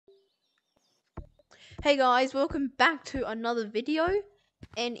Hey guys, welcome back to another video,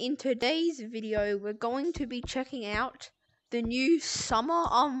 and in today's video we're going to be checking out the new summer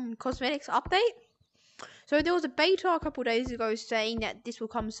cosmetics update. So there was a beta a couple days ago saying that this will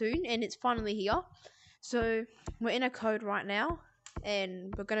come soon, and it's finally here. So we're in a code right now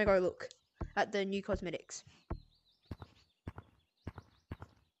and we're gonna go look at the new cosmetics.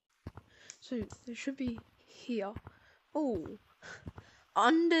 So there should be here. Oh,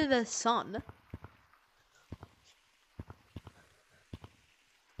 under the sun.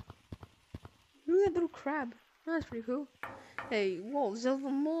 Look at that little crab. Oh, that's pretty cool. Hey, whoa, there's a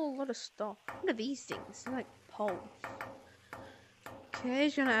lot of stuff. Look at these things. They're like poles. Okay,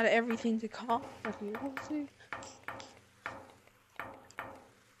 just gonna add everything to cart like we want to.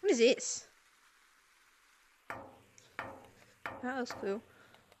 What is this? That looks cool.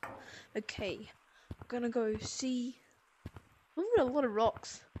 Okay, I'm gonna go see. We've got a lot of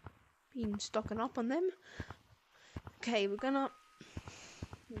rocks. Been stocking up on them. Okay, we're gonna.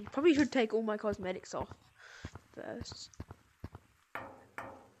 Probably should take all my cosmetics off first.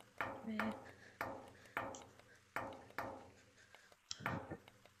 There.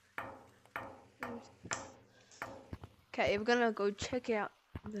 Okay, we're gonna go check out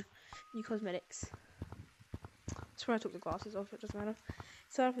the new cosmetics. That's where I took the glasses off, it doesn't matter.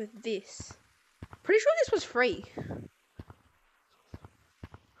 Start off with this. Pretty sure this was free.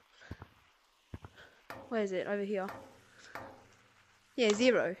 Where is it? Over here. Yeah,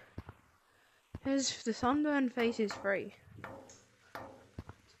 0. There's the sunburn face is free.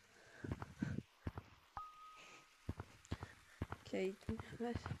 Okay,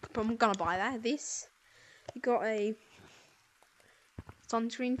 I'm gonna buy that. This. You got a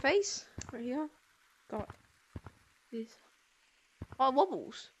sunscreen face right here. Got this. Oh, it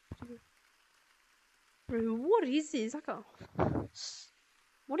wobbles. What is this? Like a.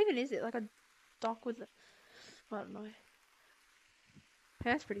 What even is it? Like a dock with. I don't know.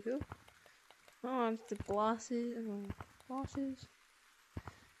 Yeah, that's pretty cool. Oh, it's the glasses. Glasses.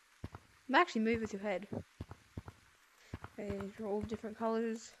 Actually, move with your head. Okay, they're all different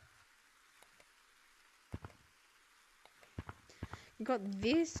colors. You got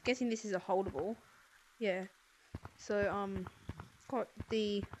this. Guessing this is a holdable. Yeah. So got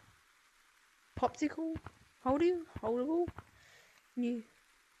the popsicle holdable. New.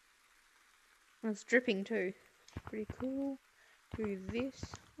 And it's dripping too. Pretty cool. Do this.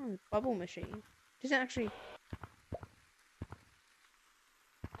 Oh, bubble machine. Does it actually?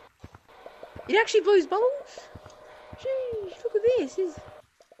 It actually blows bubbles. Jeez, look at this.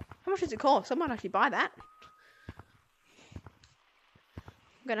 How much does it cost? I might actually buy that.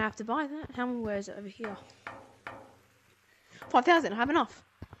 I'm gonna have to buy that. How many? Where is it over here? 5,000. I have enough.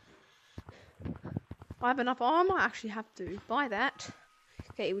 I might actually have to buy that.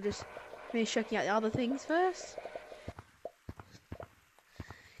 Okay, we'll just finish checking out the other things first.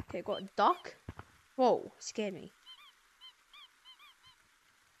 Okay, got a duck. Whoa, scared me.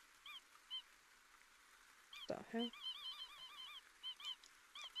 What the hell?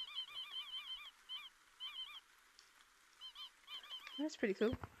 That's pretty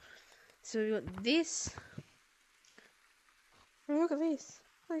cool. So we got this. Oh, look at this.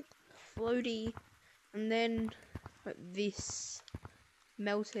 Like floaty. And then like this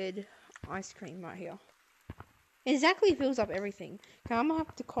melted ice cream right here. It exactly fills up everything. Okay, I'm gonna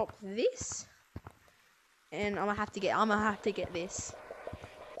have to cop this. And I'm gonna have to get this.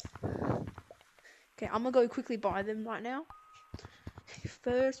 Okay, I'm gonna go quickly buy them right now.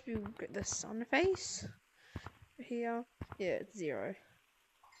 First we'll get the sun face. Here. Yeah, it's 0.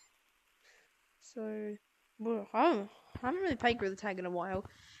 So, well, I haven't really played Gorilla Tag in a while.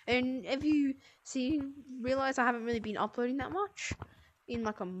 And if you realize I haven't really been uploading that much in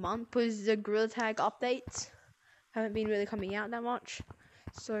like a month, because the Gorilla Tag updates haven't been really coming out that much.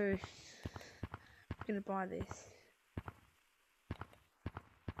 So, I'm gonna buy this.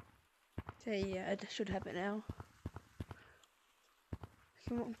 So yeah, I should have it now.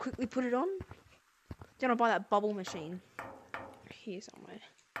 Can I quickly put it on? Do you want to buy that bubble machine? Here somewhere.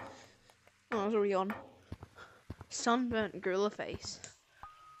 Oh, it's already on. Sunburnt gorilla face.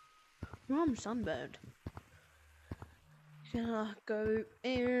 Oh, I'm sunburned. Gonna go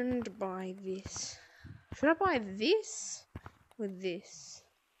and buy this. Should I buy this with this?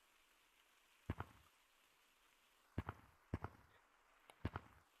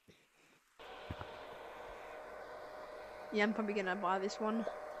 Yeah, I'm probably gonna buy this one.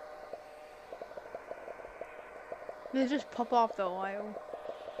 They just pop off the oil.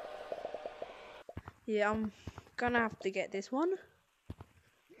 Yeah, I'm gonna have to get this one.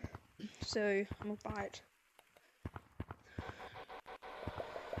 So, I'm gonna buy it.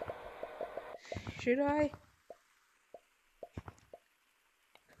 Should I?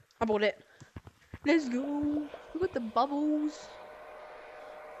 I bought it. Let's go. Look at the bubbles.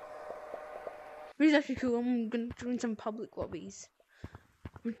 This is actually cool. I'm gonna join some public lobbies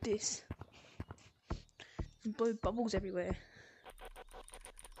with this. Just blow bubbles everywhere.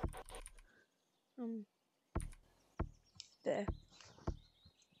 There.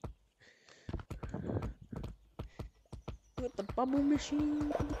 Look at the bubble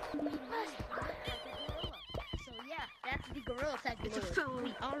machine. So yeah, that's the gorilla tag. It's a film.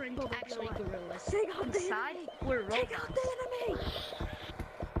 We aren't actually gorillas. Take out the Inside, enemy. we're robots. Take out the enemy.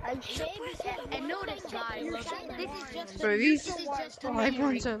 And notice, guys, this is just Bro, a these- this is just a oh, theory.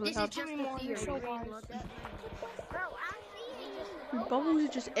 everyone's so This is loud. just a theory. Bubbles are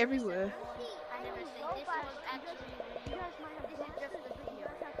just everywhere. I never said this was actually. This is just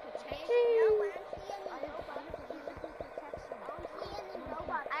a theory.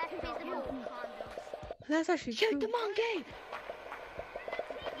 I have physical condoms. That's actually Shoot cool. the monkey.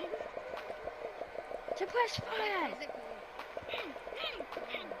 Suppress fire.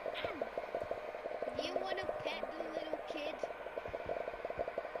 Do you want to pet the little kid?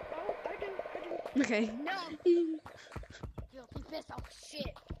 Oh, I do. Okay. No. Guilty piss off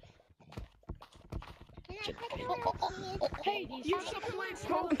shit. Hey, you should play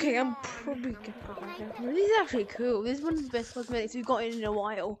Pokemon. Okay, I'm probably gonna put that down. This is actually cool. This is one of the best cosmetics we've gotten in a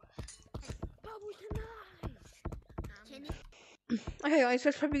while. Bubbles are nice. Okay guys,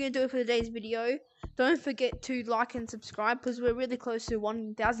 that's probably going to do it for today's video. Don't forget to like and subscribe because we're really close to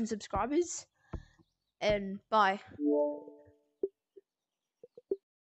 1,000 subscribers. And bye.